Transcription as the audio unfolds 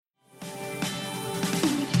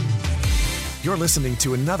You're listening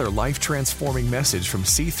to another life-transforming message from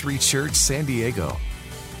C3 Church San Diego.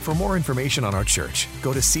 For more information on our church,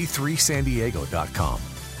 go to c3sandiego.com.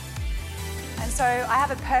 And so I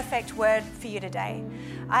have a perfect word for you today.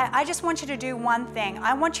 I just want you to do one thing.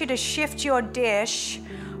 I want you to shift your dish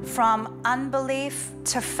from unbelief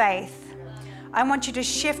to faith. I want you to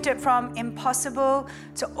shift it from impossible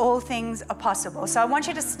to all things are possible. So I want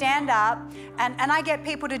you to stand up, and I get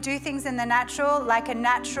people to do things in the natural, like a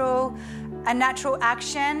natural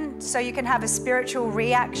action, so you can have a spiritual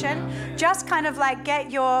reaction. Just kind of like get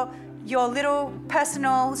your little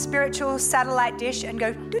personal spiritual satellite dish and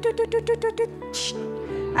go do, do, do, do, do, do,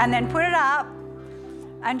 do, and then put it up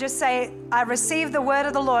and just say, I receive the word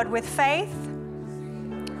of the Lord with faith.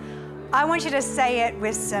 I want you to say it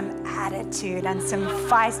with some attitude and some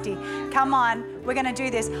feisty. Come on, we're going to do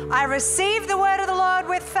this. I receive the word of the Lord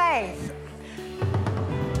with faith,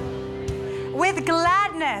 with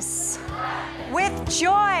gladness, with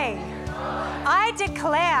joy. I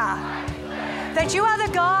declare that you are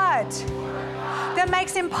the God that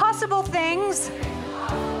makes impossible things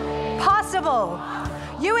possible.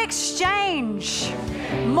 You exchange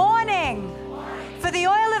mourning for the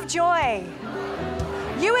oil of joy.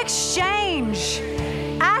 You exchange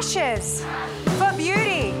ashes for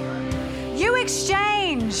beauty. You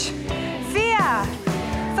exchange fear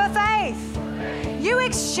for faith. You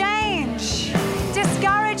exchange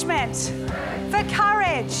discouragement for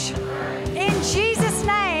courage. In Jesus'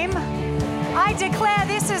 name, I declare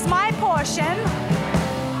this is my portion.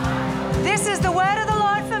 This is the word of the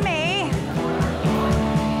Lord for me.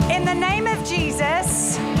 In the name of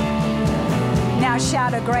Jesus. Now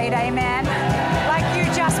shout a great amen. Like you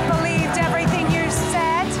just believed everything you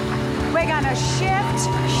said. We're going to shift.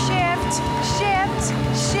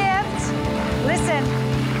 Listen,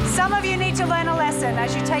 some of you need to learn a lesson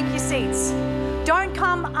as you take your seats. Don't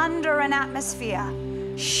come under an atmosphere.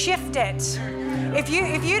 Shift it. If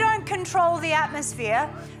you don't control the atmosphere,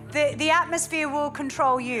 the atmosphere will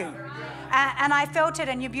control you. And I felt it,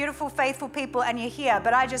 and you're beautiful, faithful people, and you're here.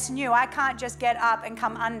 But I just knew I can't just get up and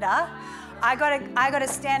come under. I got to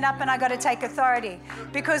stand up, and I got to take authority,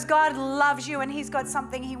 because God loves you, and He's got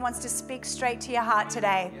something He wants to speak straight to your heart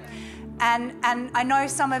today. And I know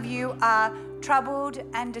some of you are troubled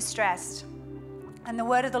and distressed. And the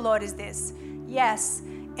word of the Lord is this: yes,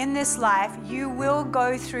 in this life you will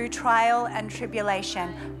go through trial and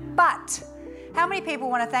tribulation. But how many people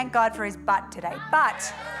want to thank God for His but today?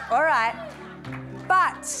 But, all right,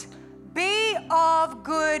 but be of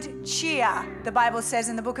good cheer, the Bible says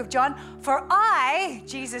in the book of John, for I,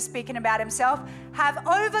 Jesus speaking about Himself, have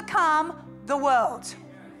overcome the world.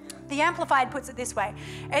 The Amplified puts it this way.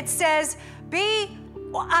 It says, be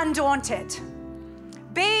undaunted,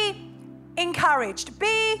 be encouraged,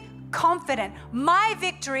 be confident. My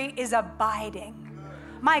victory is abiding.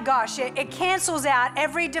 My gosh, it cancels out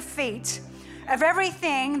every defeat of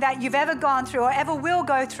everything that you've ever gone through or ever will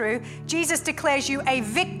go through. Jesus declares you a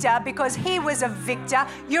victor because He was a victor.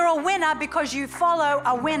 You're a winner because you follow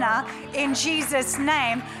a winner in Jesus'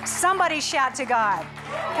 name. Somebody shout to God.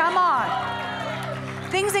 Come on.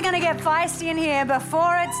 Things are going to get feisty in here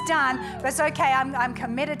before it's done, but it's okay. I'm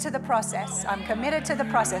committed to the process. I'm committed to the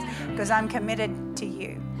process because I'm committed to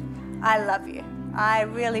you. I love you. I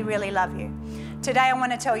really, really love you. Today I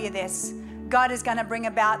want to tell you this. God is going to bring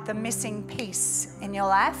about the missing piece in your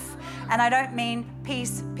life. And I don't mean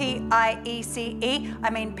peace, P-I-E-C-E. I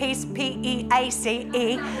mean peace,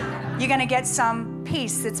 P-E-A-C-E. You're going to get some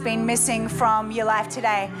peace that's been missing from your life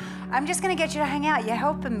today. I'm just going to get you to hang out. You're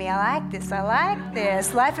helping me. I like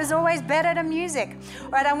this. Life is always better than music. All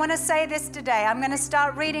right, I want to say this today. I'm going to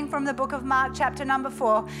start reading from the book of Mark, chapter number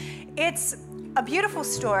 4. It's a beautiful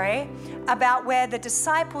story about where the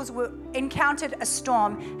disciples encountered a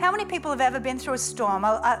storm. How many people have ever been through a storm,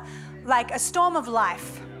 like a storm of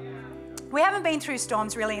life? We haven't been through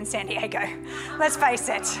storms really in San Diego. Let's face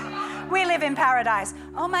it. We live in paradise.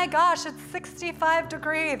 Oh my gosh, it's 65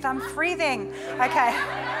 degrees. I'm freezing. Okay.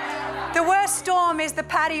 The worst storm is the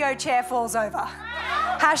patio chair falls over.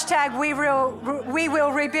 Hashtag we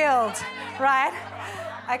will rebuild, right?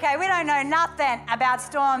 Okay, we don't know nothing about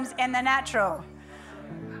storms in the natural.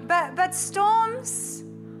 But storms,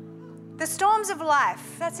 the storms of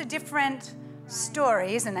life, that's a different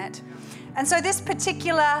story, isn't it? And so this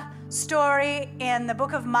particular story in the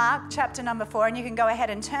book of Mark, chapter number 4, and you can go ahead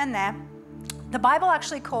and turn there, the Bible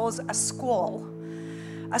actually calls a squall.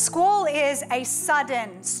 A squall is a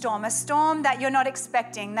sudden storm, a storm that you're not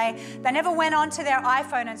expecting. They never went onto their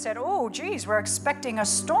iPhone and said, oh, geez, we're expecting a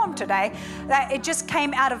storm today. It just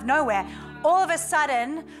came out of nowhere. all of a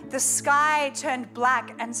sudden, the sky turned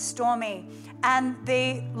black and stormy, and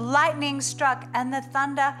the lightning struck and the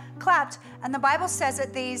thunder clapped. And the Bible says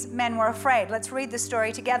that these men were afraid. Let's read the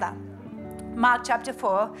story together. Mark chapter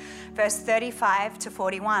 4, verse 35 to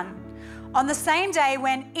 41. On the same day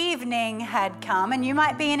when evening had come, and you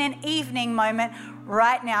might be in an evening moment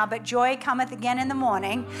right now, but joy cometh again in the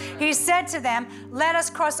morning, he said to them, let us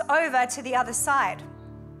cross over to the other side.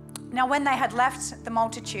 Now, when they had left the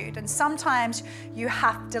multitude, and sometimes you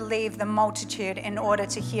have to leave the multitude in order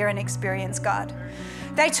to hear and experience God,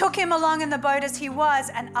 they took him along in the boat as he was,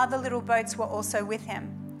 and other little boats were also with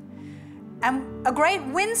him. And a great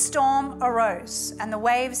windstorm arose, and the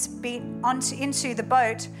waves beat into the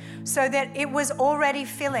boat so that it was already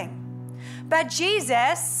filling. But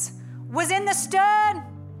Jesus was in the stern,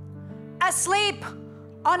 asleep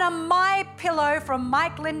on a My Pillow from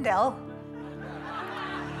Mike Lindell.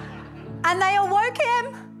 And they awoke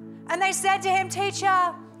him, and they said to him,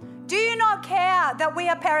 Teacher, do you not care that we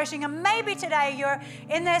are perishing? And maybe today you're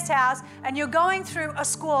in this house and you're going through a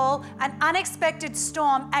squall, an unexpected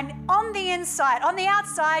storm, and on the inside, on the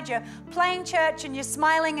outside, you're playing church and you're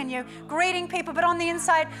smiling and you're greeting people, but on the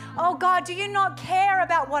inside, oh God, do you not care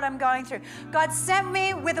about what I'm going through? God sent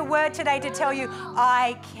me with a word today to tell you,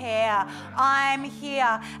 I care, I'm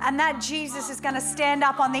here, and that Jesus is going to stand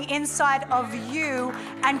up on the inside of you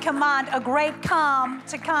and command a great calm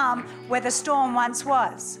to come where the storm once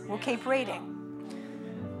was. We'll keep reading.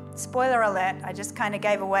 Spoiler alert, I just kind of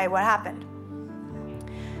gave away what happened.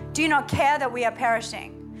 Do you not care that we are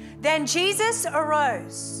perishing? Then Jesus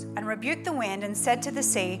arose and rebuked the wind and said to the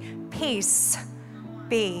sea, Peace,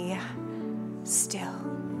 be still.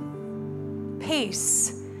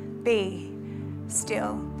 Peace, be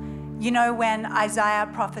still. You know, when Isaiah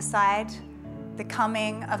prophesied the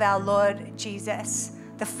coming of our Lord Jesus,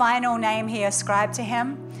 the final name he ascribed to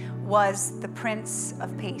him was the Prince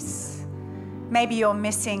of Peace. Maybe you're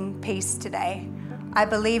missing peace today. I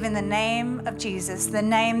believe in the name of Jesus, the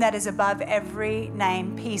name that is above every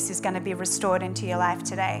name, peace is going to be restored into your life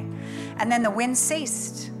today. And then the wind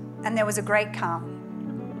ceased and there was a great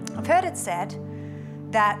calm. I've heard it said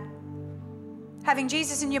that having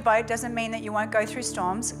Jesus in your boat doesn't mean that you won't go through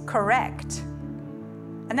storms. Correct.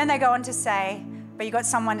 And then they go on to say, but you got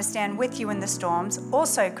someone to stand with you in the storms.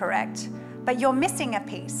 Also correct. But you're missing a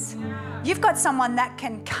piece. You've got someone that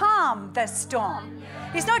can calm the storm.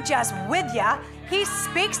 He's not just with you. He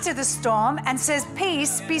speaks to the storm and says,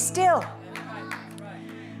 peace, be still.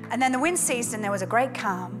 And then the wind ceased and there was a great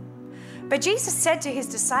calm. But Jesus said to his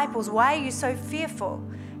disciples, why are you so fearful?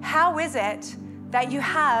 How is it that you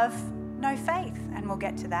have no faith? And we'll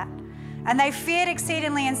get to that. And they feared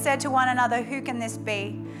exceedingly and said to one another, who can this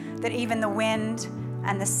be, that even the wind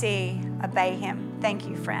and the sea obey him? Thank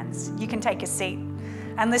you, friends. You can take a seat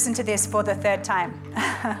and listen to this for the third time.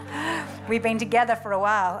 We've been together for a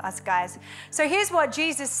while, us guys. So here's what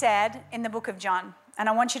Jesus said in the book of John, and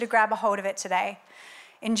I want you to grab a hold of it today.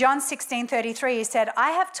 In John 16:33, he said,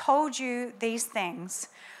 I have told you these things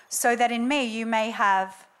so that in me you may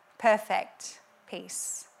have perfect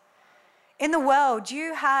peace. In the world,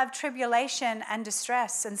 you have tribulation and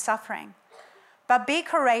distress and suffering, but be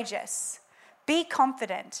courageous, be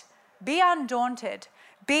confident, be undaunted,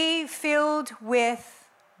 be filled with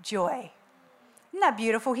joy. Isn't that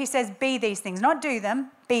beautiful? He says, be these things, not do them,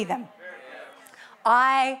 be them.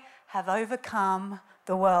 I have overcome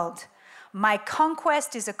the world. My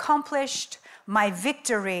conquest is accomplished, my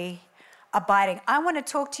victory abiding. I want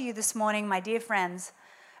to talk to you this morning, my dear friends,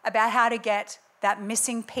 about how to get that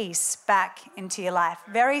missing piece back into your life.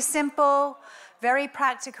 Very simple, very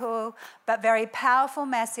practical, but very powerful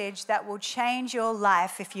message that will change your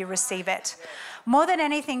life if you receive it. More than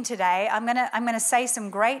anything today, I'm gonna say some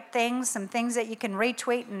great things, some things that you can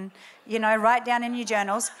retweet and write down in your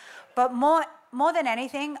journals. But more than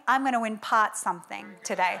anything, I'm going to impart something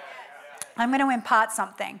today. I'm going to impart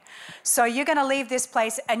something. So you're going to leave this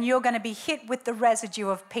place and you're going to be hit with the residue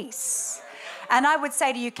of peace. And I would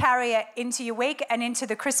say to you, carry it into your week and into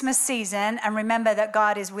the Christmas season, and remember that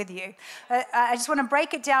God is with you. I just want to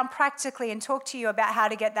break it down practically and talk to you about how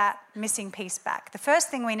to get that missing piece back. The first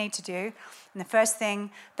thing we need to do, and the first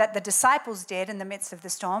thing that the disciples did in the midst of the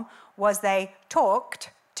storm, was they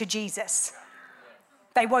talked to Jesus.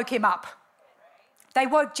 They woke him up. They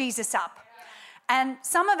woke Jesus up. And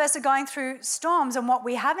some of us are going through storms, and what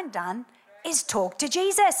we haven't done is talk to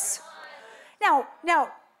Jesus. Now,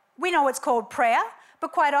 we know it's called prayer,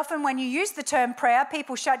 but quite often when you use the term prayer,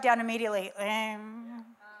 people shut down immediately.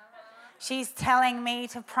 She's telling me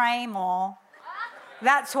to pray more.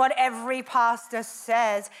 That's what every pastor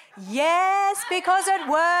says. Yes, because it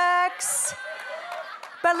works.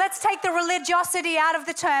 But let's take the religiosity out of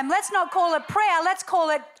the term. Let's not call it prayer. Let's call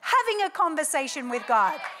it having a conversation with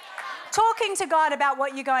God. Talking to God about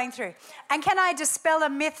what you're going through. And can I dispel a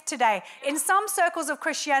myth today? In some circles of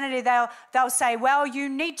Christianity, they'll say, well, you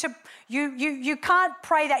can't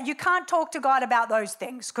pray that. You can't talk to God about those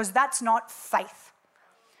things because that's not faith.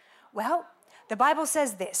 Well, the Bible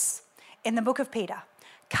says this in the book of Peter.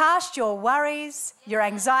 Cast your worries, your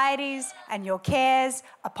anxieties, and your cares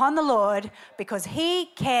upon the Lord because he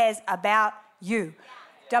cares about you.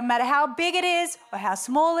 Doesn't matter how big it is or how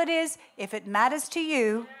small it is, if it matters to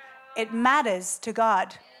you, it matters to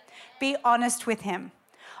God. Be honest with him.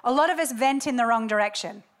 A lot of us vent in the wrong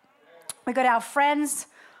direction. We got our friends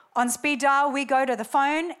on speed dial. We go to the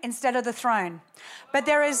phone instead of the throne. But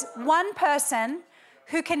there is one person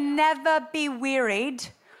who can never be wearied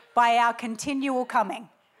by our continual coming.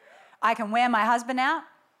 I can wear my husband out.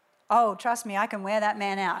 Oh, trust me, I can wear that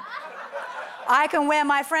man out. I can wear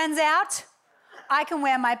my friends out. I can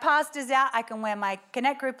wear my pastors out. I can wear my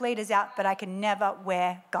Connect group leaders out, but I can never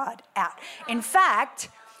wear God out. In fact,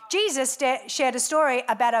 Jesus shared a story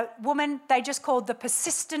about a woman they just called the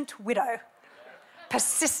persistent widow.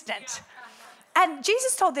 Persistent. And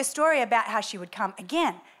Jesus told this story about how she would come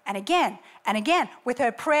again and again and again with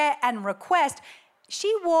her prayer and request.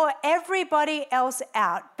 She wore everybody else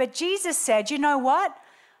out. But Jesus said, you know what?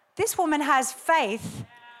 This woman has faith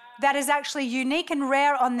that is actually unique and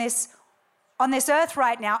rare on this earth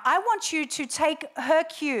right now. I want you to take her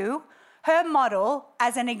cue, her model,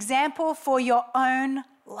 as an example for your own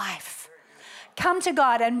life. Come to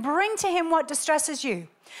God and bring to him what distresses you.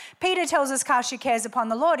 Peter tells us, cast your cares upon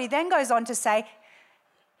the Lord. He then goes on to say,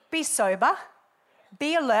 be sober,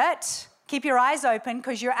 be alert, keep your eyes open,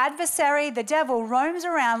 because your adversary, the devil, roams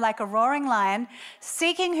around like a roaring lion,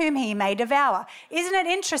 seeking whom he may devour. Isn't it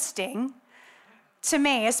interesting to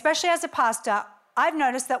me, especially as a pastor, I've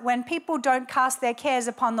noticed that when people don't cast their cares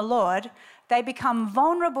upon the Lord, they become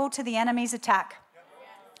vulnerable to the enemy's attack.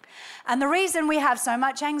 And the reason we have so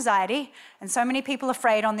much anxiety and so many people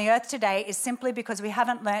afraid on the earth today is simply because we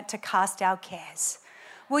haven't learnt to cast our cares.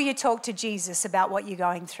 Will you talk to Jesus about what you're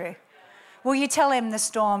going through? Will you tell him the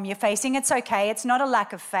storm you're facing? It's okay. It's not a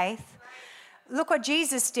lack of faith. Look what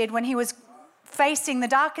Jesus did when he was facing the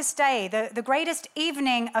darkest day, the greatest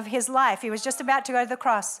evening of his life. He was just about to go to the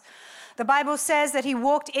cross. The Bible says that he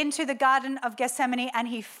walked into the Garden of Gethsemane and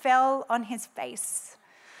he fell on his face.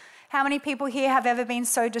 How many people here have ever been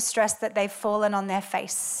so distressed that they've fallen on their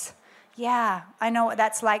face? Yeah, I know what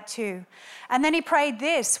that's like too. And then he prayed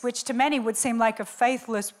this, which to many would seem like a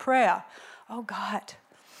faithless prayer. Oh God,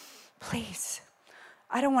 please,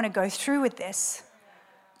 I don't want to go through with this.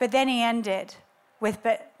 But then he ended with,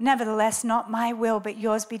 but nevertheless, not my will, but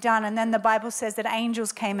yours be done. And then the Bible says that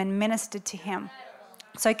angels came and ministered to him.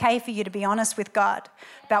 It's okay for you to be honest with God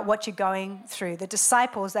about what you're going through. The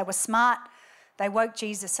disciples, they were smart. They woke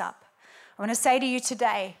Jesus up. I want to say to you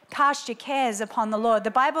today, cast your cares upon the Lord.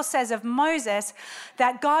 The Bible says of Moses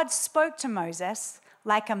that God spoke to Moses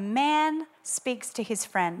like a man speaks to his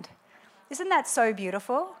friend. Isn't that so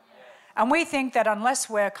beautiful? And we think that unless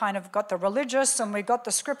we're kind of got the religious and we got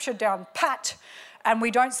the scripture down pat and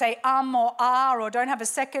we don't say or or don't have a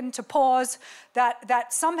second to pause,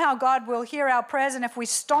 that somehow God will hear our prayers, and if we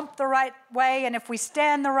stomp the right way and if we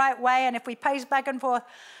stand the right way and if we pace back and forth.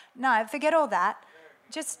 No, forget all that.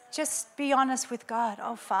 Just be honest with God.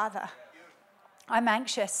 Oh, Father, I'm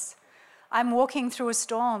anxious. I'm walking through a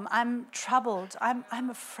storm. I'm troubled. I'm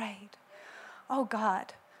afraid. Oh,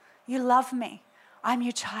 God, you love me. I'm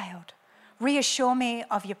your child. Reassure me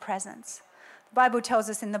of your presence. The Bible tells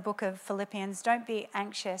us in the book of Philippians, don't be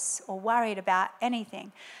anxious or worried about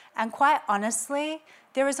anything. And quite honestly,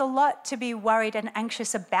 there is a lot to be worried and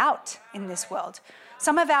anxious about in this world.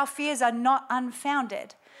 Some of our fears are not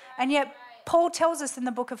unfounded. And yet Paul tells us in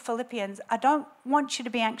the book of Philippians, I don't want you to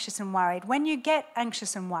be anxious and worried. When you get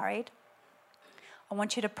anxious and worried, I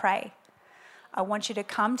want you to pray. I want you to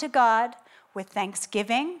come to God with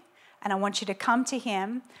thanksgiving, and I want you to come to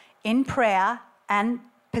him in prayer and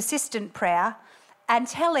persistent prayer and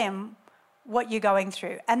tell him what you're going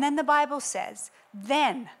through. And then the Bible says,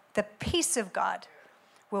 then the peace of God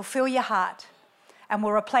will fill your heart and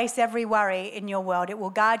will replace every worry in your world. It will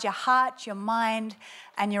guard your heart, your mind,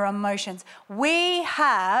 and your emotions. We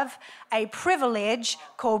have a privilege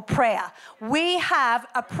called prayer. We have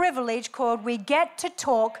a privilege called we get to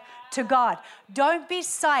talk to God. Don't be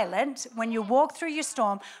silent when you walk through your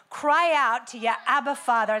storm. Cry out to your Abba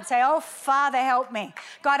Father and say, oh, Father, help me.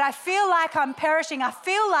 God, I feel like I'm perishing. I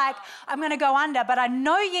feel like I'm going to go under, but I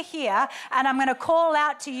know you're here, and I'm going to call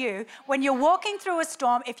out to you. When you're walking through a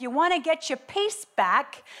storm, if you want to get your peace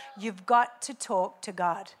back, you've got to talk to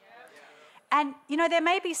God. And, you know, there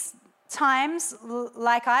may be times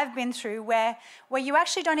like I've been through where you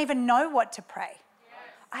actually don't even know what to pray.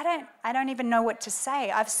 I don't even know what to say.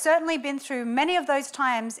 I've certainly been through many of those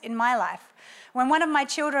times in my life. When one of my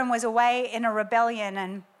children was away in a rebellion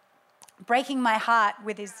and breaking my heart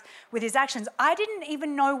with his actions, I didn't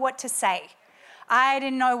even know what to say. I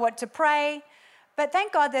didn't know what to pray. But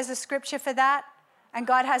thank God there's a scripture for that, and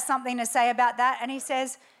God has something to say about that. And he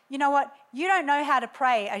says, you know what? You don't know how to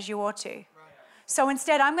pray as you ought to. So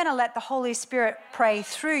instead, I'm going to let the Holy Spirit pray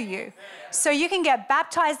through you. So you can get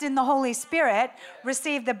baptized in the Holy Spirit,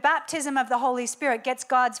 receive the baptism of the Holy Spirit, gets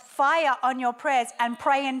God's fire on your prayers, and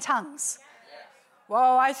pray in tongues.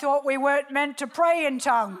 Well, I thought we weren't meant to pray in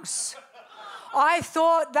tongues. I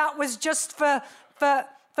thought that was just for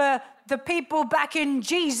the people back in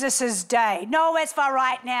Jesus' day. No, it's for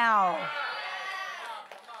right now.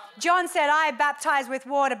 John said, I baptize with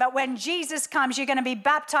water, but when Jesus comes, you're going to be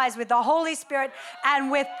baptized with the Holy Spirit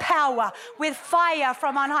and with power, with fire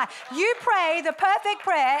from on high. You pray the perfect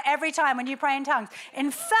prayer every time when you pray in tongues.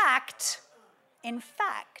 In fact,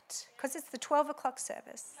 because it's the 12 o'clock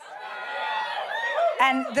service,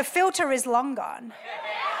 and the filter is long gone,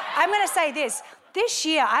 I'm going to say this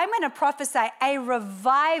year, I'm going to prophesy a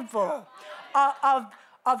revival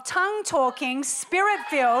of tongue-talking,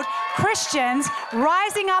 spirit-filled Christians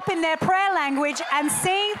rising up in their prayer language and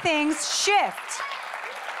seeing things shift.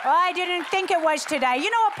 I didn't think it was today.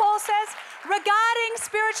 You know what Paul says? Regarding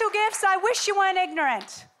spiritual gifts, I wish you weren't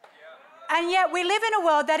ignorant. And yet we live in a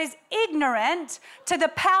world that is ignorant to the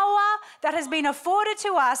power that has been afforded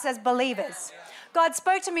to us as believers. God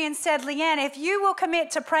spoke to me and said, Leanne, if you will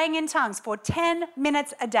commit to praying in tongues for 10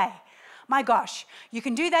 minutes a day, my gosh, you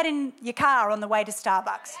can do that in your car on the way to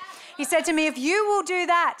Starbucks. He said to me, if you will do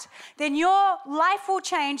that, then your life will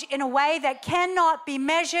change in a way that cannot be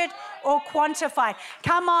measured or quantified.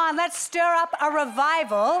 Come on, let's stir up a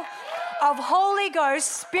revival of Holy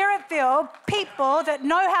Ghost, Spirit-filled people that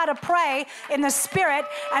know how to pray in the Spirit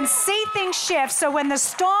and see things shift. So when the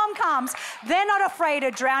storm comes, they're not afraid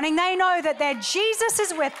of drowning. They know that their Jesus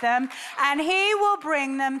is with them and he will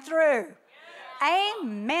bring them through.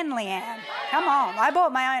 Amen, Leanne. Come on. I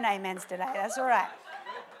bought my own amens today. That's all right.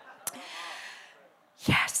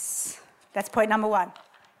 Yes. That's point number one.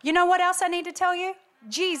 You know what else I need to tell you?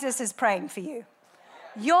 Jesus is praying for you.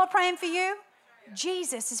 You're praying for you.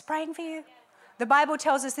 Jesus is praying for you. The Bible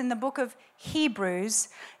tells us in the book of Hebrews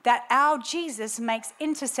that our Jesus makes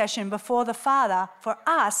intercession before the Father for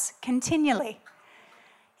us continually.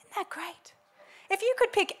 Isn't that great? If you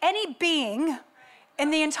could pick any being in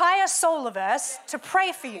the entire solarverse to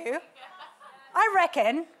pray for you, I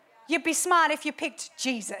reckon you'd be smart if you picked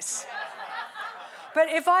Jesus. But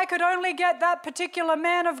if I could only get that particular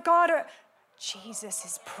man of God, Jesus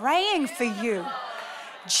is praying for you.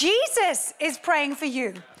 Jesus is praying for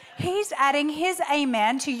you. He's adding his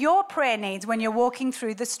amen to your prayer needs when you're walking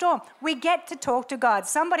through the storm. We get to talk to God.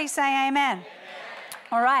 Somebody say amen. Amen.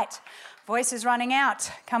 All right. Voice is running out.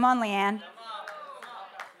 Come on, Leanne.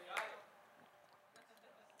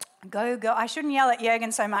 Go. I shouldn't yell at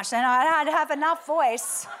Jürgen so much. Then I'd have enough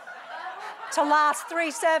voice to last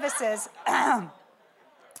 3 services.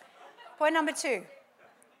 Point number 2.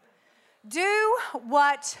 Do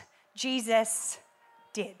what Jesus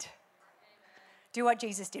did. Do what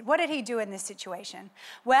Jesus did. What did he do in this situation?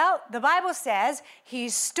 Well, the Bible says he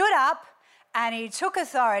stood up and he took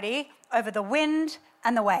authority over the wind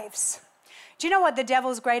and the waves. Do you know what the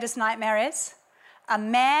devil's greatest nightmare is? A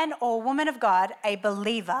man or woman of God, a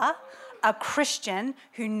believer, a Christian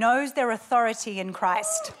who knows their authority in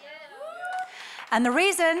Christ. And the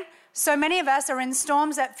reason so many of us are in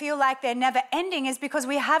storms that feel like they're never ending is because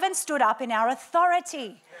we haven't stood up in our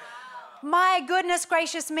authority. My goodness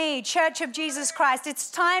gracious me, Church of Jesus Christ,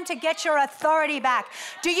 it's time to get your authority back.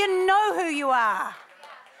 Do you know who you are?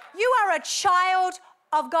 You are a child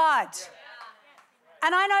of God.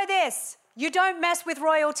 And I know this, you don't mess with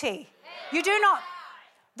royalty. You do not.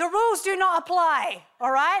 The rules do not apply,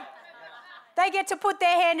 all right? They get to put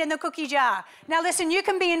their hand in the cookie jar. Now listen, you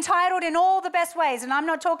can be entitled in all the best ways, and I'm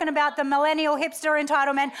not talking about the millennial hipster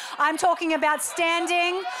entitlement. I'm talking about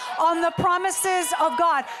standing on the promises of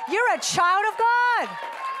God. You're a child of God.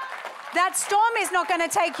 That storm is not going to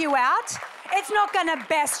take you out. It's not going to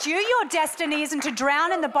best you. Your destiny isn't to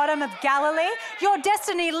drown in the bottom of Galilee. Your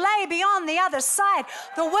destiny lay beyond the other side.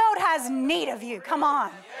 The world has need of you. Come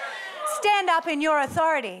on. Stand up in your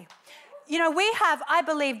authority. You know, we have, I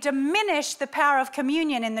believe, diminished the power of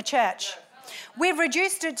communion in the church. We've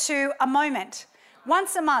reduced it to a moment,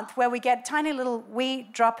 once a month, where we get a tiny little wee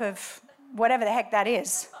drop of whatever the heck that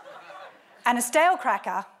is, and a stale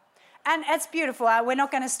cracker. And it's beautiful. We're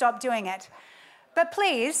not going to stop doing it. But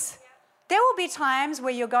please, there will be times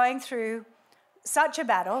where you're going through such a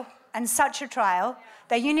battle and such a trial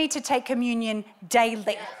that you need to take communion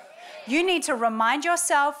daily. You need to remind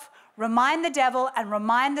yourself, remind the devil, and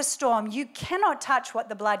remind the storm, you cannot touch what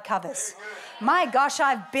the blood covers. My gosh,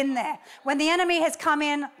 I've been there. When the enemy has come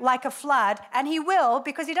in like a flood, and he will,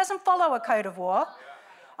 because he doesn't follow a code of war.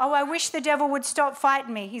 Oh, I wish the devil would stop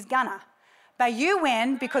fighting me. He's gonna. But you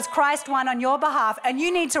win because Christ won on your behalf, and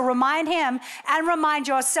you need to remind him and remind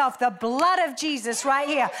yourself, the blood of Jesus right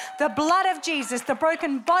here, the blood of Jesus, the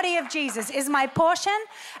broken body of Jesus is my portion,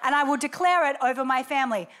 and I will declare it over my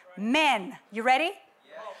family. Men, you ready?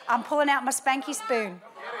 I'm pulling out my spanky spoon.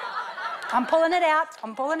 I'm pulling it out.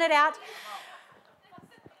 I'm pulling it out.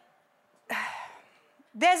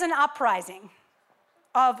 There's an uprising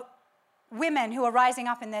of women who are rising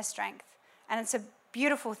up in their strength, and it's a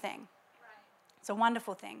beautiful thing. It's a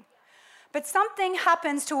wonderful thing. But something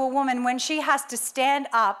happens to a woman when she has to stand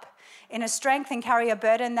up in a strength and carry a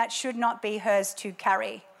burden that should not be hers to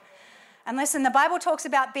carry. And listen, the Bible talks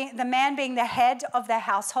about the man being the head of the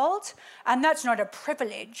household, and that's not a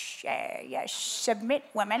privilege. Yeah, submit,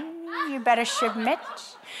 women. You better submit.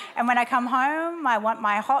 And when I come home, I want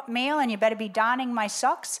my hot meal, and you better be darning my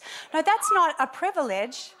socks. No, that's not a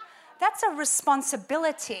privilege. That's a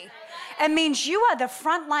responsibility. It means you are the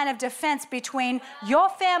front line of defense between your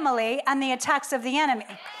family and the attacks of the enemy,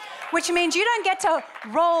 which means you don't get to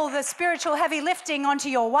roll the spiritual heavy lifting onto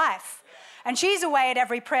your wife. And she's away at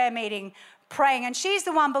every prayer meeting praying, and she's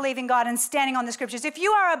the one believing God and standing on the scriptures. If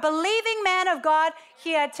you are a believing man of God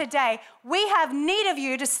here today, we have need of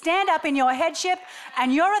you to stand up in your headship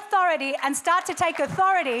and your authority and start to take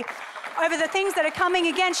authority over the things that are coming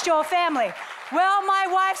against your family. Well, my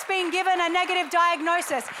wife's been given a negative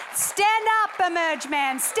diagnosis. Stand up, emerge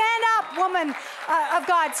man. Stand up, woman of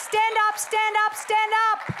God. Stand up, stand up, stand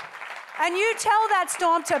up. And you tell that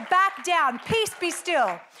storm to back down. Peace, be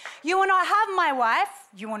still. You will not have my wife.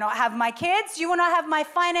 You will not have my kids. You will not have my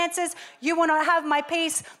finances. You will not have my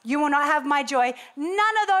peace. You will not have my joy.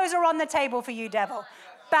 None of those are on the table for you, devil.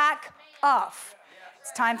 Back off.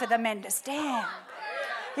 It's time for the men to stand.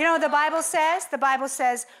 You know what the Bible says? The Bible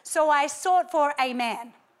says, so I sought for a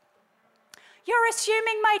man. You're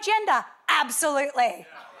assuming my gender. Absolutely.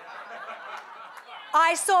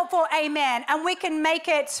 I sought for a man, and we can make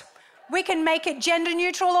it gender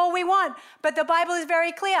neutral all we want, but the Bible is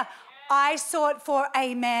very clear. I sought for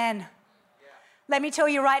a man. Let me tell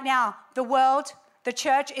you right now, the world, the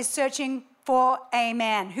church is searching for a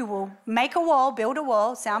man who will make a wall, build a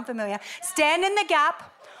wall, sound familiar, stand in the gap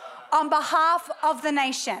on behalf of the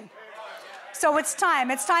nation. So it's time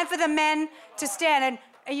for the men to stand.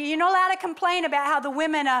 And you're not allowed to complain about how the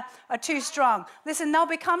women are too strong. Listen, they'll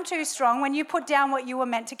become too strong when you put down what you were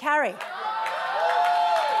meant to carry.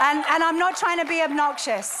 And I'm not trying to be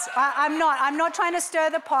obnoxious. I'm not trying to stir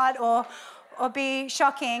the pot or be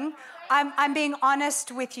shocking. I'm being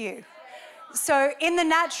honest with you. So in the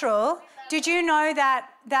natural, did you know that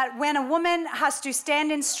when a woman has to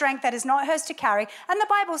stand in strength that is not hers to carry, and the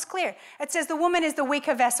Bible's clear, it says the woman is the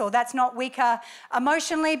weaker vessel. That's not weaker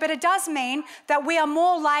emotionally, but it does mean that we are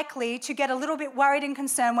more likely to get a little bit worried and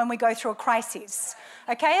concerned when we go through a crisis.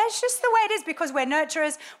 Okay, it's just the way it is because we're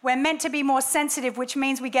nurturers. We're meant to be more sensitive, which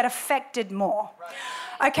means we get affected more.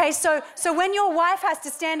 Okay, so when your wife has to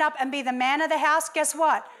stand up and be the man of the house, guess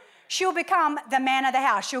what? She'll become the man of the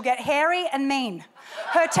house. She'll get hairy and mean.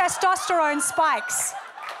 Her testosterone spikes.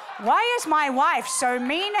 Why is my wife so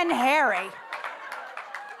mean and hairy?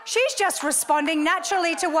 She's just responding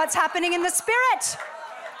naturally to what's happening in the spirit.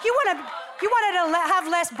 You want her to have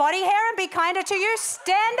less body hair and be kinder to you?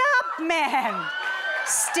 Stand up, man.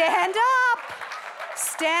 Stand up.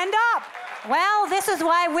 Stand up. Well, this is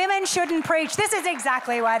why women shouldn't preach. This is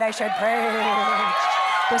exactly why they should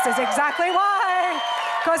preach. This is exactly why.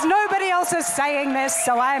 Because nobody else is saying this,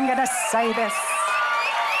 so I'm going to say this.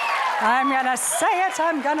 I'm going to say it.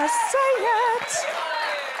 I'm going to say it.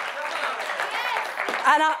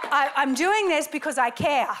 And I'm doing this because I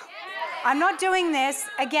care. I'm not doing this,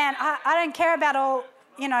 again, I don't care about all,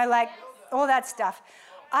 all that stuff.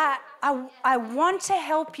 I want to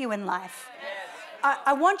help you in life.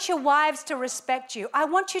 I want your wives to respect you. I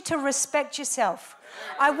want you to respect yourself.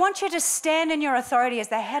 I want you to stand in your authority as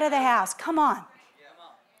the head of the house. Come on.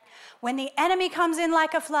 When the enemy comes in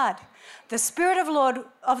like a flood, the Spirit of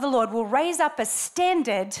the Lord will raise up a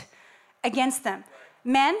standard against them.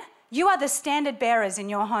 Men, you are the standard bearers in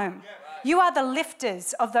your home. You are the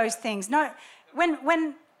lifters of those things. No,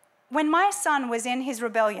 when my son was in his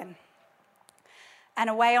rebellion and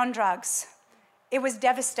away on drugs, it was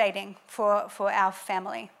devastating for our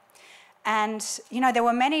family. And, there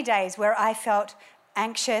were many days where I felt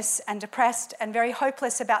anxious and depressed and very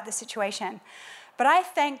hopeless about the situation. But I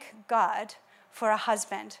thank God for a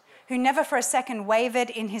husband who never for a second wavered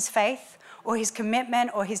in his faith or his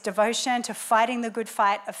commitment or his devotion to fighting the good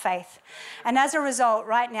fight of faith. And as a result,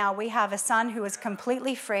 right now, we have a son who is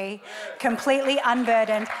completely free, completely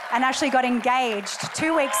unburdened, and actually got engaged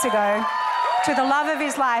 2 weeks ago to the love of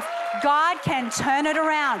his life. God can turn it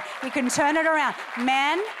around. He can turn it around.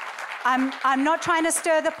 Men, I'm not trying to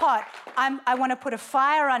stir the pot. I want to put a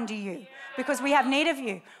fire under you because we have need of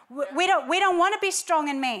you. We don't want to be strong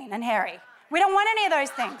and mean and hairy. We don't want any of those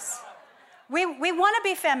things. We want to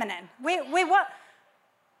be feminine. We want.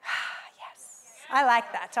 Yes, I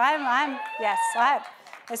like that. It's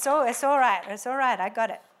all right. It's all right. I got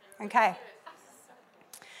it. Okay.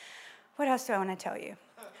 What else do I want to tell you?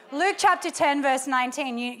 Luke chapter 10, verse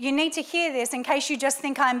 19. You need to hear this in case you just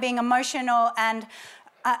think I'm being emotional and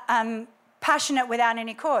passionate without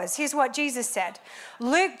any cause. Here's what Jesus said.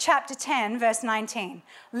 Luke chapter 10, verse 19.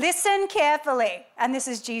 Listen carefully. And this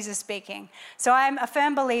is Jesus speaking. So I'm a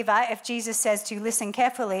firm believer if Jesus says to listen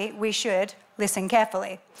carefully, we should listen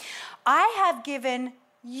carefully. I have given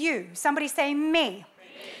you, somebody say me. Me.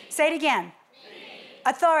 Say it again. Me.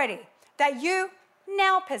 Authority that you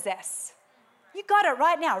now possess. You got it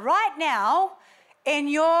right now. Right now, in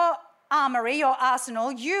your armory, your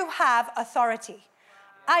arsenal, you have authority.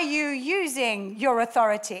 Are you using your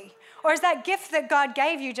authority? Or is that gift that God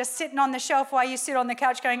gave you just sitting on the shelf while you sit on the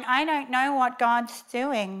couch going, I don't know what God's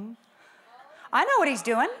doing. I know what he's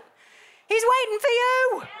doing. He's waiting for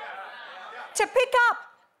you to pick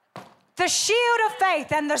up the shield of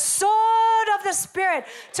faith and the sword of the Spirit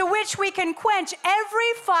to which we can quench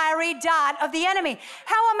every fiery dart of the enemy.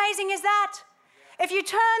 How amazing is that? If you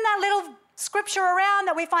turn that little scripture around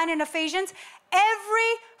that we find in Ephesians,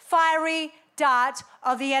 every fiery dart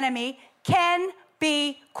of the enemy can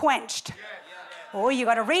be quenched. Oh, you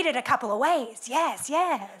got to read it a couple of ways. Yes.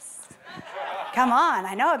 Come on,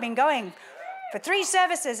 I know I've been going for 3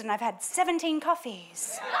 services and I've had 17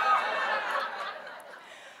 coffees.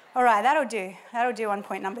 All right, that'll do. That'll do on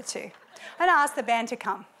point number 2. I'm going to ask the band to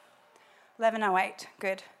come. 11:08,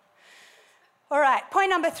 good. All right,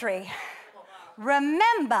 point number 3.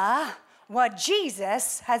 Remember what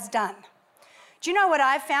Jesus has done. Do you know what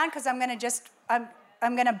I've found? Because I'm going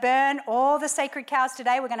to burn all the sacred cows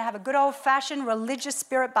today. We're going to have a good old-fashioned religious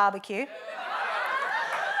spirit barbecue.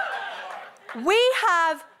 We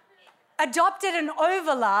have adopted an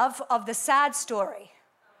overlove of the sad story.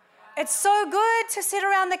 It's so good to sit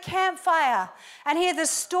around the campfire and hear the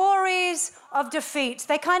stories of defeat.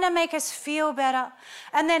 They kind of make us feel better.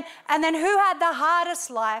 And then who had the hardest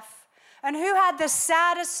life and who had the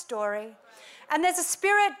saddest story? And there's a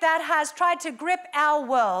spirit that has tried to grip our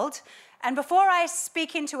world. And before I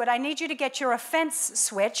speak into it, I need you to get your offense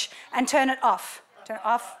switch and turn it off. Turn it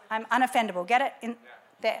off. I'm unoffendable. Get it in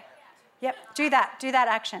there. Yep, do that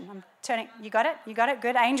action. I'm turning, you got it?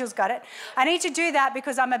 Good, Angel's got it. I need to do that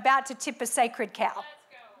because I'm about to tip a sacred cow.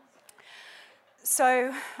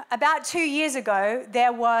 So about 2 years ago,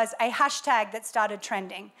 there was a hashtag that started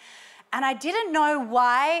trending. And I didn't know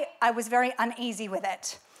why I was very uneasy with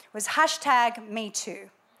it. It was hashtag Me Too.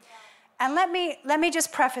 And let me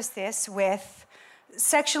just preface this with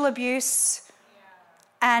sexual abuse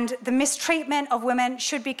and the mistreatment of women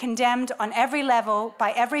should be condemned on every level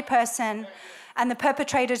by every person, and the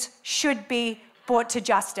perpetrators should be brought to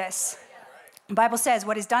justice. The Bible says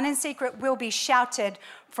what is done in secret will be shouted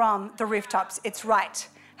from the rooftops. It's right.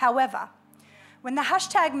 However, when the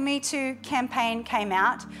hashtag Me Too campaign came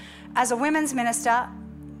out, as a women's minister,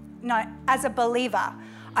 no, as a believer,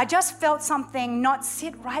 I just felt something not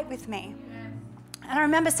sit right with me. And I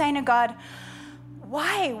remember saying to God,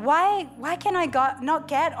 why can I not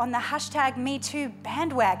get on the hashtag Me Too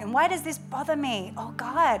bandwagon? Why does this bother me? Oh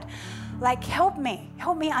God, like help me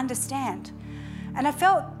understand. And I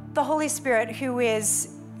felt the Holy Spirit, who is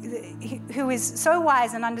so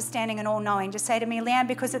wise and understanding and all-knowing, just say to me, Leanne,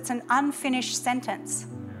 because it's an unfinished sentence.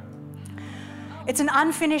 It's an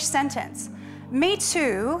unfinished sentence. Me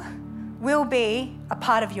Too will be a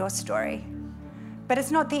part of your story, but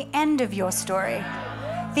it's not the end of your story.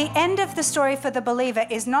 The end of the story for the believer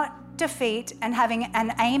is not defeat and having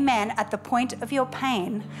an amen at the point of your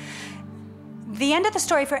pain. The end of the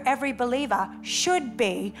story for every believer should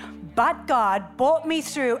be, but God brought me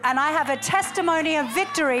through, and I have a testimony of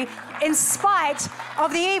victory in spite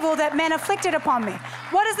of the evil that men afflicted upon me.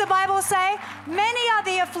 What does the Bible say? Many are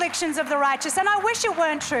the afflictions of the righteous, and I wish it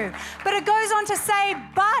weren't true. But it goes on to say,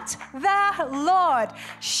 but the Lord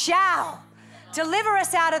shall deliver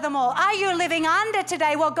us out of them all. Are you living under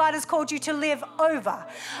today what God has called you to live over?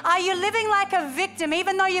 Are you living like a victim?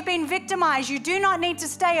 Even though you've been victimized, you do not need to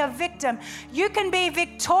stay a victim. You can be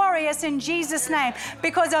victorious in Jesus' name,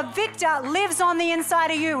 because a victor lives on the inside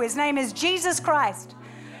of you. His name is Jesus Christ.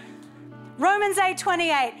 Romans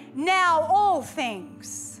 8:28, now all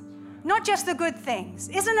things, not just the good things.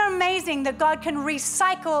 Isn't it amazing that God can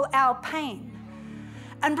recycle our pain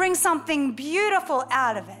and bring something beautiful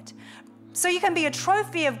out of it? So you can be a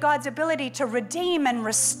trophy of God's ability to redeem and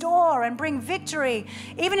restore and bring victory,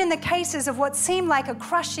 even in the cases of what seemed like a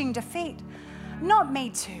crushing defeat. Not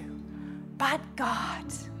me too, but God.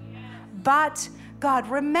 But God.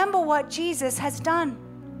 Remember what Jesus has done.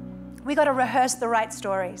 We got to rehearse the right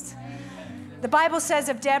stories. The Bible says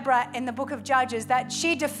of Deborah in the book of Judges that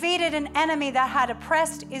she defeated an enemy that had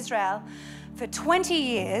oppressed Israel for 20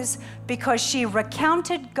 years because she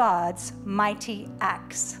recounted God's mighty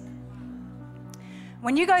acts.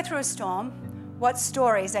 When you go through a storm, what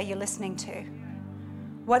stories are you listening to?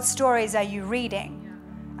 What stories are you reading?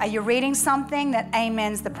 Are you reading something that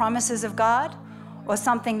amens the promises of God, or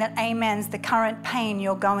something that amens the current pain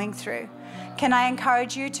you're going through? Can I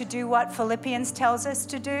encourage you to do what Philippians tells us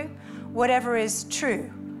to do? Whatever is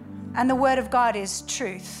true. And the word of God is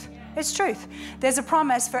truth. It's truth. There's a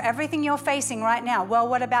promise for everything you're facing right now. Well,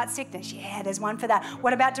 what about sickness? Yeah, there's one for that.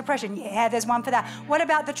 What about depression? Yeah, there's one for that. What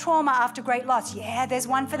about the trauma after great loss? Yeah, there's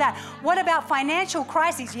one for that. What about financial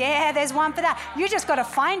crises? Yeah, there's one for that. You just got to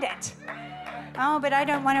find it. Oh, but I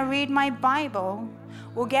don't want to read my Bible.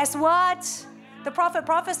 Well, guess what? The prophet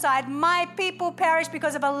prophesied, my people perish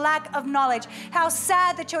because of a lack of knowledge. How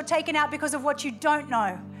sad that you're taken out because of what you don't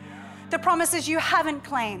know. The promises you haven't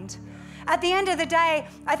claimed. At the end of the day,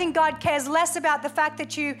 I think God cares less about the fact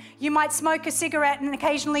that you might smoke a cigarette and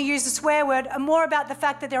occasionally use a swear word, and more about the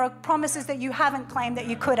fact that there are promises that you haven't claimed that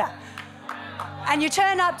you could have. And you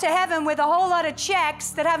turn up to heaven with a whole lot of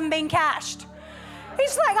checks that haven't been cashed.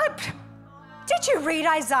 He's like, did you read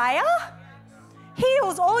Isaiah?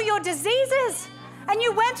 Heals all your diseases. And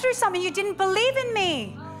you went through something. You didn't believe in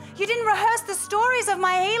me. You didn't rehearse the stories of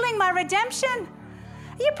my healing, my redemption.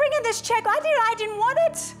 You bring in this check. I didn't want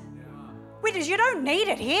it. You don't need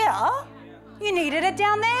it here. You needed it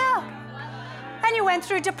down there. And you went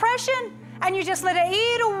through depression, and you just let it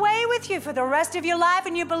eat away with you for the rest of your life,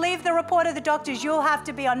 and you believe the report of the doctors. You'll have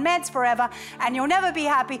to be on meds forever, and you'll never be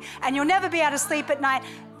happy, and you'll never be able to sleep at night.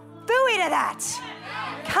 Phooey to that.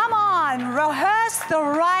 Come on, rehearse the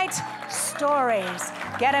right stories.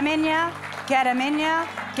 Get them in ya, get them in ya,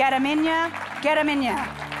 get them in ya, get them in ya.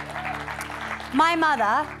 My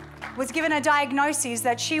mother was given a diagnosis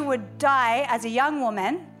that she would die as a young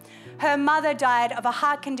woman. Her mother died of a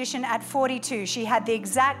heart condition at 42. She had the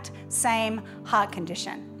exact same heart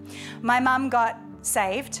condition. My mum got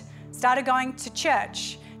saved, started going to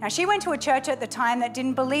church. Now, she went to a church at the time that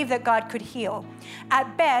didn't believe that God could heal.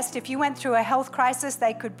 At best, if you went through a health crisis,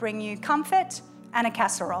 they could bring you comfort and a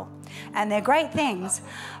casserole. And they're great things,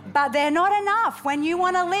 but they're not enough when you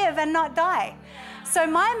want to live and not die. So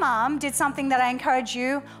my mom did something that I encourage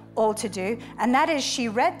you all to do, and that is she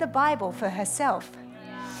read the Bible for herself.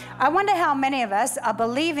 I wonder how many of us are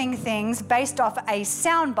believing things based off a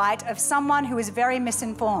soundbite of someone who is very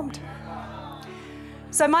misinformed.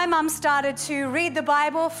 So my mum started to read the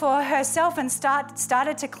Bible for herself and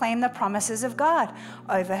started to claim the promises of God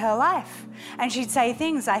over her life. And she'd say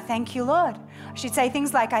things, I thank you, Lord. She'd say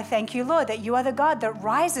things like, I thank you, Lord, that you are the God that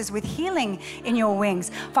rises with healing in your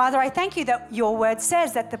wings. Father, I thank you that your word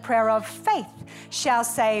says that the prayer of faith shall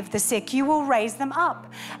save the sick. You will raise them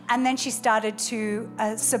up. And then she started to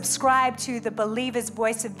subscribe to the Believer's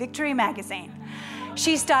Voice of Victory magazine.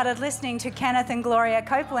 She started listening to Kenneth and Gloria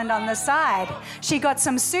Copeland on the side. She got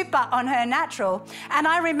some super on her natural. And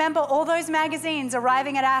I remember all those magazines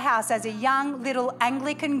arriving at our house as a young little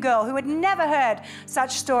Anglican girl who had never heard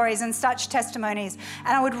such stories and such testimonies.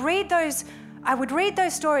 And I would read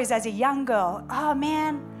those stories as a young girl. Oh,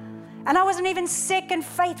 man. And I wasn't even sick, and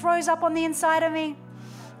faith rose up on the inside of me.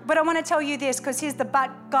 But I want to tell you this, because here's the but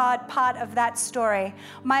God part of that story.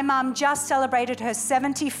 My mum just celebrated her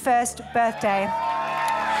 71st birthday.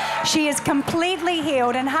 She is completely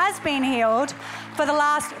healed and has been healed for the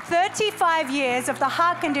last 35 years of the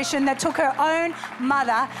heart condition that took her own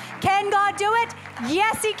mother. Can God do it?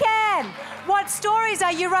 Yes, He can. What stories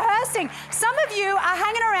are you rehearsing? Some of you are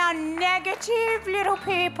hanging around negative little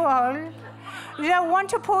people that want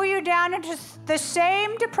to pull you down into the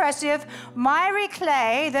same depressive, miry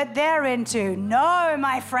clay that they're into. No,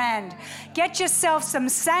 my friend. Get yourself some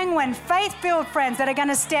sanguine, faith-filled friends that are going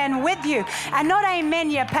to stand with you and not amen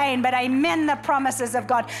your pain, but amen the promises of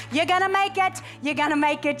God. You're going to make it. You're going to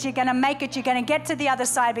make it. You're going to make it. You're going to get to the other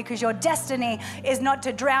side, because your destiny is not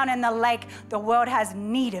to drown in the lake. The world has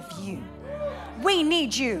need of you. We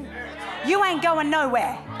need you. You ain't going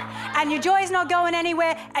nowhere. And your joy's not going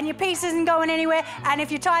anywhere, and your peace isn't going anywhere, and if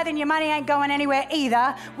you're tithing, your money ain't going anywhere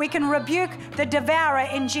either. We can rebuke the devourer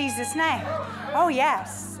in Jesus' name. Oh,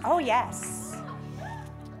 yes. Oh, yes.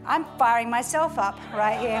 I'm firing myself up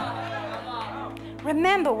right here.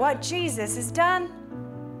 Remember what Jesus has done.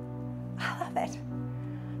 I love it.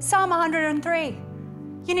 Psalm 103.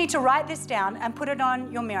 You need to write this down and put it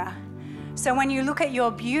on your mirror. So when you look at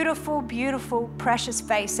your beautiful, beautiful, precious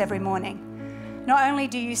face every morning, not only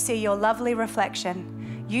do you see your lovely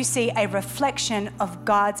reflection, you see a reflection of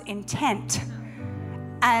God's intent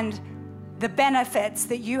and the benefits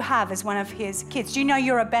that you have as one of His kids. Do you know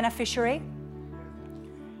you're a beneficiary?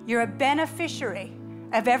 You're a beneficiary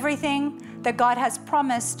of everything that God has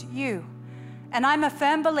promised you. And I'm a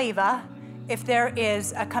firm believer, if there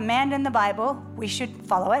is a command in the Bible, we should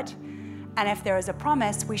follow it. And if there is a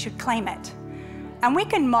promise, we should claim it. And we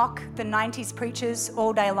can mock the 90s preachers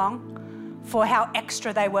all day long for how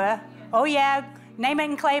extra they were. Oh yeah, name it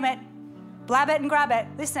and claim it, blab it and grab it.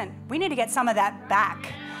 Listen, we need to get some of that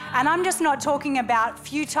back. And I'm just not talking about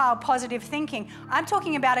futile positive thinking. I'm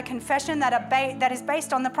talking about a confession that is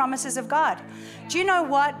based on the promises of God. Do you know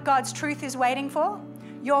what God's truth is waiting for?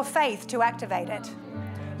 Your faith to activate it.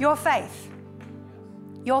 Your faith.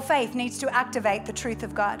 Your faith needs to activate the truth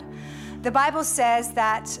of God. The Bible says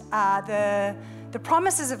that the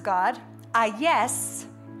promises of God are yes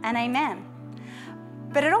and amen.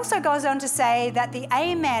 But it also goes on to say that the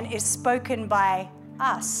amen is spoken by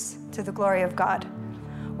us to the glory of God.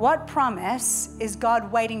 What promise is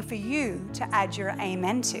God waiting for you to add your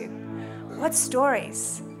amen to? What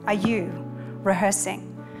stories are you rehearsing?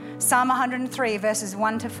 Psalm 103 verses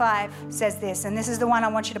 1-5 says this, and this is the one I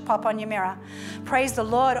want you to pop on your mirror. Praise the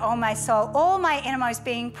Lord, O my soul, all my innermost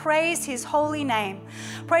being, praise His holy name.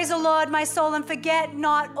 Praise the Lord, my soul, and forget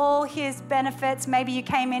not all His benefits. Maybe you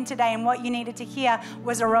came in today and what you needed to hear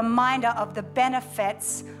was a reminder of the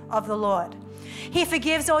benefits of the Lord. He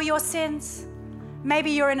forgives all your sins.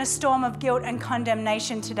 Maybe you're in a storm of guilt and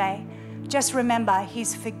condemnation today. Just remember,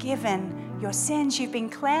 He's forgiven your sins. You've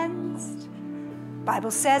been cleansed.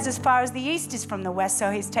 Bible says as far as the east is from the west,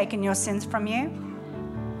 so He's taken your sins from you.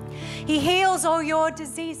 He heals all your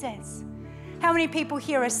diseases. How many people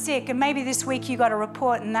here are sick? And maybe this week you got a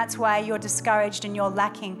report and that's why you're discouraged and you're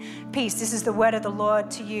lacking peace. This is the word of the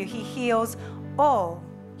Lord to you. He heals all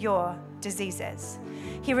your diseases.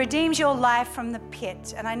 He redeems your life from the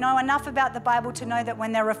pit. And I know enough about the Bible to know that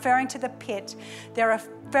when they're referring to the pit, they're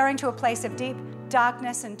referring to a place of deep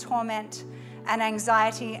darkness and torment and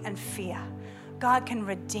anxiety and fear. God can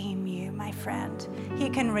redeem you, my friend. He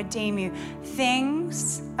can redeem you.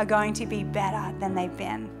 Things are going to be better than they've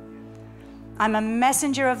been. I'm a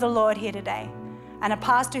messenger of the Lord here today and a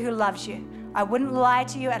pastor who loves you. I wouldn't lie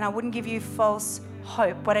to you and I wouldn't give you false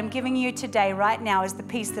hope. What I'm giving you today, right now, is the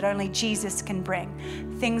peace that only Jesus can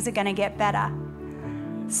bring. Things are going to get better.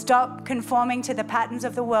 Stop conforming to the patterns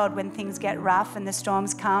of the world when things get rough and the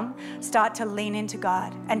storms come. Start to lean into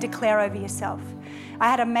God and declare over yourself. I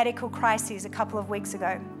had a medical crisis a couple of weeks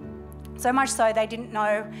ago. So much so they didn't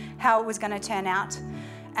know how it was going to turn out.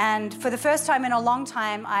 And for the first time in a long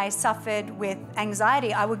time, I suffered with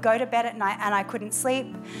anxiety. I would go to bed at night and I couldn't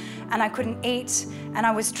sleep and I couldn't eat and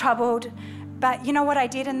I was troubled. But you know what I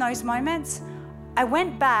did in those moments? I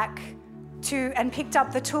went back and picked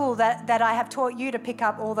up the tool that I have taught you to pick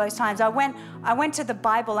up all those times. I went to the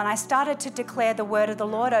Bible and I started to declare the word of the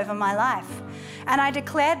Lord over my life. And I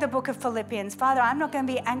declared the book of Philippians. Father, I'm not going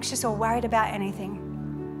to be anxious or worried about anything.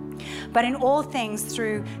 But in all things,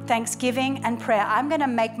 through thanksgiving and prayer, I'm going to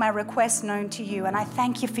make my request known to you. And I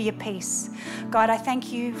thank you for your peace. God, I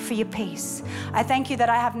thank you for your peace. I thank you that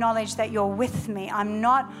I have knowledge that you're with me. I'm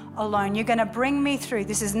not alone. You're going to bring me through.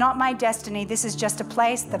 This is not my destiny. This is just a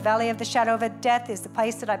place. The valley of the shadow of death is the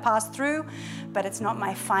place that I pass through, but it's not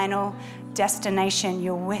my final destination.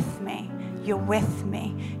 You're with me. You're with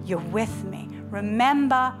me. You're with me.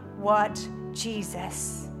 Remember what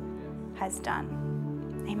Jesus has done.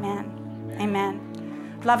 Amen.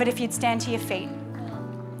 Amen. Beloved, if you'd stand to your feet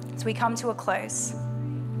as we come to a close.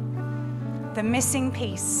 The missing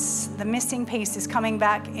piece is coming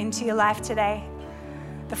back into your life today.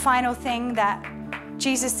 The final thing that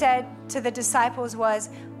Jesus said to the disciples was,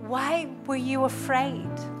 why were you afraid?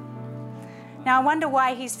 Now, I wonder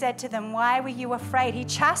why he said to them, why were you afraid? He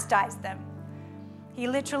chastised them. He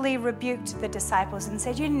literally rebuked the disciples and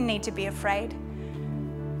said, you didn't need to be afraid.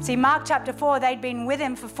 See, Mark chapter 4, they'd been with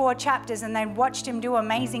him for 4 chapters and they'd watched him do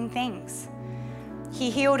amazing things. He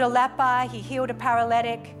healed a leper, he healed a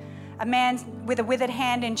paralytic, a man with a withered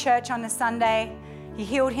hand in church on a Sunday. He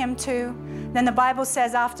healed him too. Then the Bible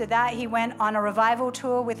says after that, he went on a revival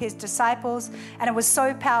tour with his disciples, and it was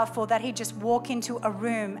so powerful that he'd just walk into a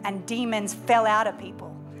room and demons fell out of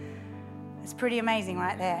people. It's pretty amazing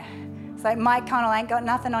right there. It's like Mike Connell ain't got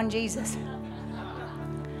nothing on Jesus.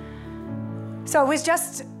 So it was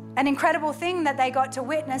just an incredible thing that they got to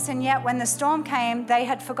witness, and yet when the storm came, they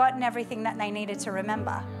had forgotten everything that they needed to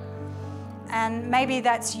remember. And maybe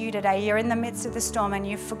that's you today. You're in the midst of the storm and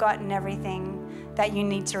you've forgotten everything that you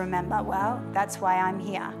need to remember. Well, that's why I'm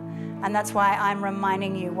here. And that's why I'm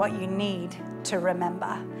reminding you what you need to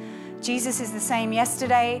remember. Jesus is the same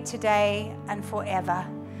yesterday, today, and forever.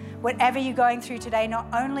 Whatever you're going through today, not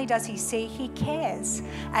only does he see, he cares.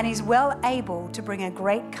 And he's well able to bring a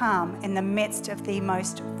great calm in the midst of the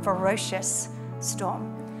most ferocious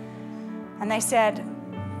storm. And they said,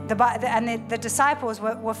 the disciples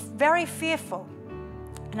were very fearful.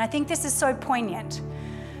 And I think this is so poignant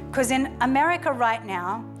because in America right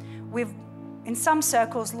now, we've, in some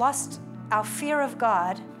circles, lost our fear of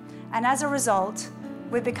God. And as a result,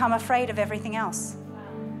 we've become afraid of everything else.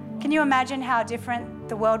 Can you imagine how different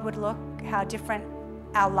the world would look, how different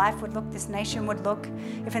our life would look, this nation would look,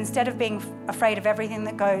 if instead of being afraid of everything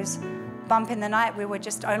that goes bump in the night, we would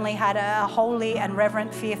just only had a holy and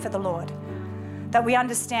reverent fear for the Lord. That we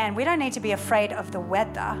understand we don't need to be afraid of the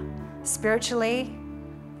weather spiritually,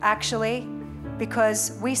 actually,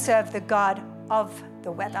 because we serve the God of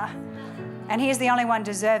the weather. And he is the only one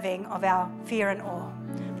deserving of our fear and awe.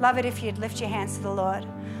 Beloved, if you'd lift your hands to the Lord.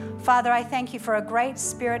 Father, I thank you for a great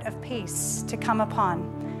spirit of peace to come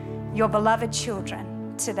upon your beloved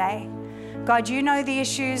children today. God, you know the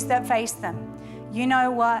issues that face them. You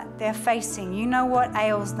know what they're facing. You know what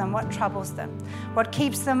ails them, what troubles them, what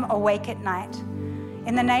keeps them awake at night.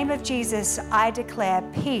 In the name of Jesus, I declare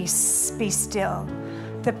peace be still.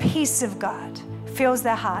 The peace of God fills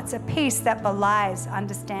their hearts, a peace that belies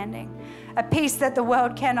understanding, a peace that the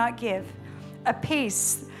world cannot give, a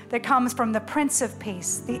peace that comes from the Prince of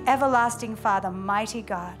Peace, the everlasting Father, mighty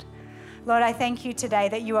God. Lord, I thank you today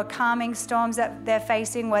that you are calming storms that they're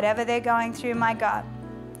facing, whatever they're going through, my God,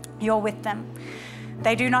 you're with them.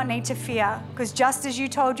 They do not need to fear, because just as you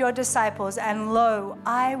told your disciples, and lo,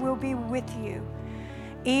 I will be with you,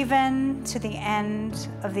 even to the end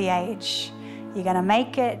of the age. You're going to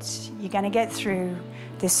make it. You're going to get through.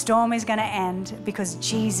 This storm is going to end because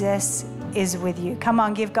Jesus is with you. Come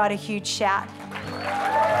on, give God a huge shout.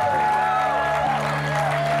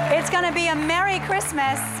 It's going to be a Merry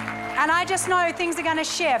Christmas, and I just know things are going to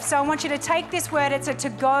shift. So I want you to take this word. It's a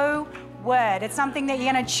to-go word. It's something that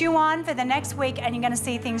you're going to chew on for the next week, and you're going to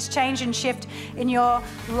see things change and shift in your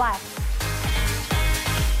life.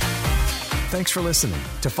 Thanks for listening.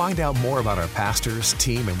 To find out more about our pastors,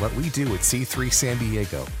 team, and what we do at C3 San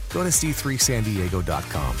Diego, go to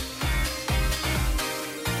c3sandiego.com.